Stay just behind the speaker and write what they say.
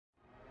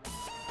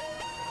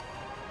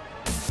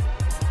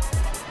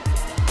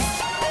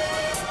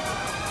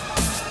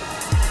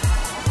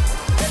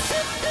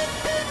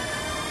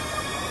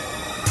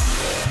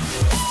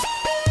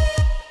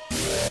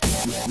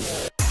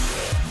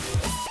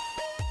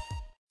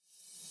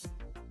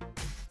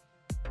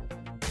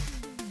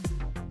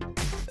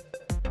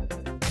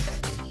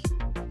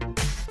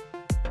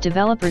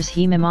Developers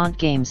Haemimont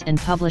Games and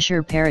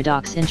publisher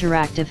Paradox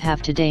Interactive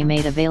have today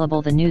made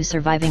available the new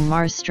Surviving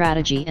Mars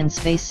strategy and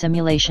space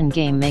simulation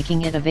game,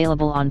 making it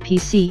available on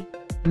PC,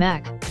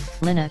 Mac,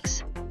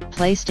 Linux,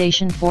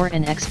 PlayStation 4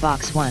 and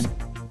Xbox One.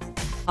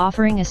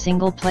 Offering a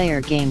single-player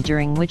game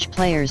during which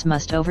players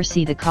must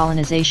oversee the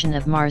colonization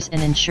of Mars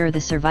and ensure the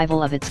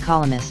survival of its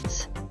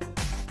colonists.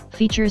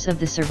 Features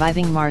of the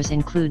Surviving Mars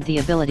include the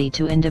ability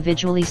to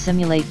individually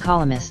simulate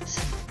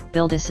colonists,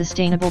 build a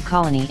sustainable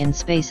colony in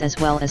space, as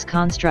well as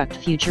construct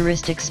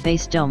futuristic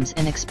space domes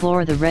and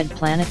explore the Red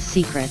Planet's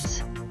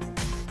secrets.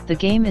 The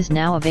game is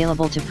now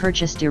available to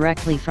purchase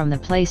directly from the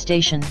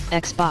PlayStation,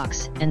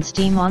 Xbox, and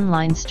Steam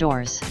online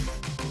stores.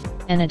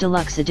 And a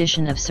deluxe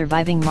edition of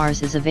Surviving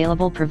Mars is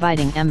available,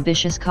 providing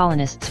ambitious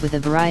colonists with a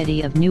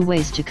variety of new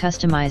ways to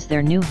customize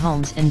their new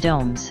homes and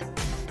domes.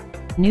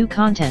 New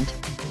content,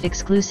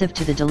 exclusive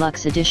to the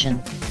Deluxe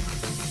Edition,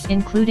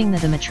 including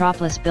the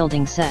Metropolis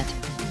building set,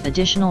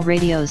 additional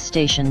radio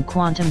station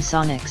Quantum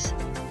Sonics,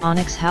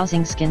 Onyx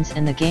Housing Skins,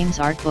 and the game's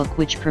art book,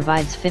 which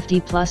provides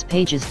 50+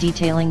 pages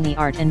detailing the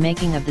art and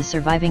making of the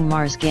Surviving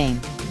Mars game.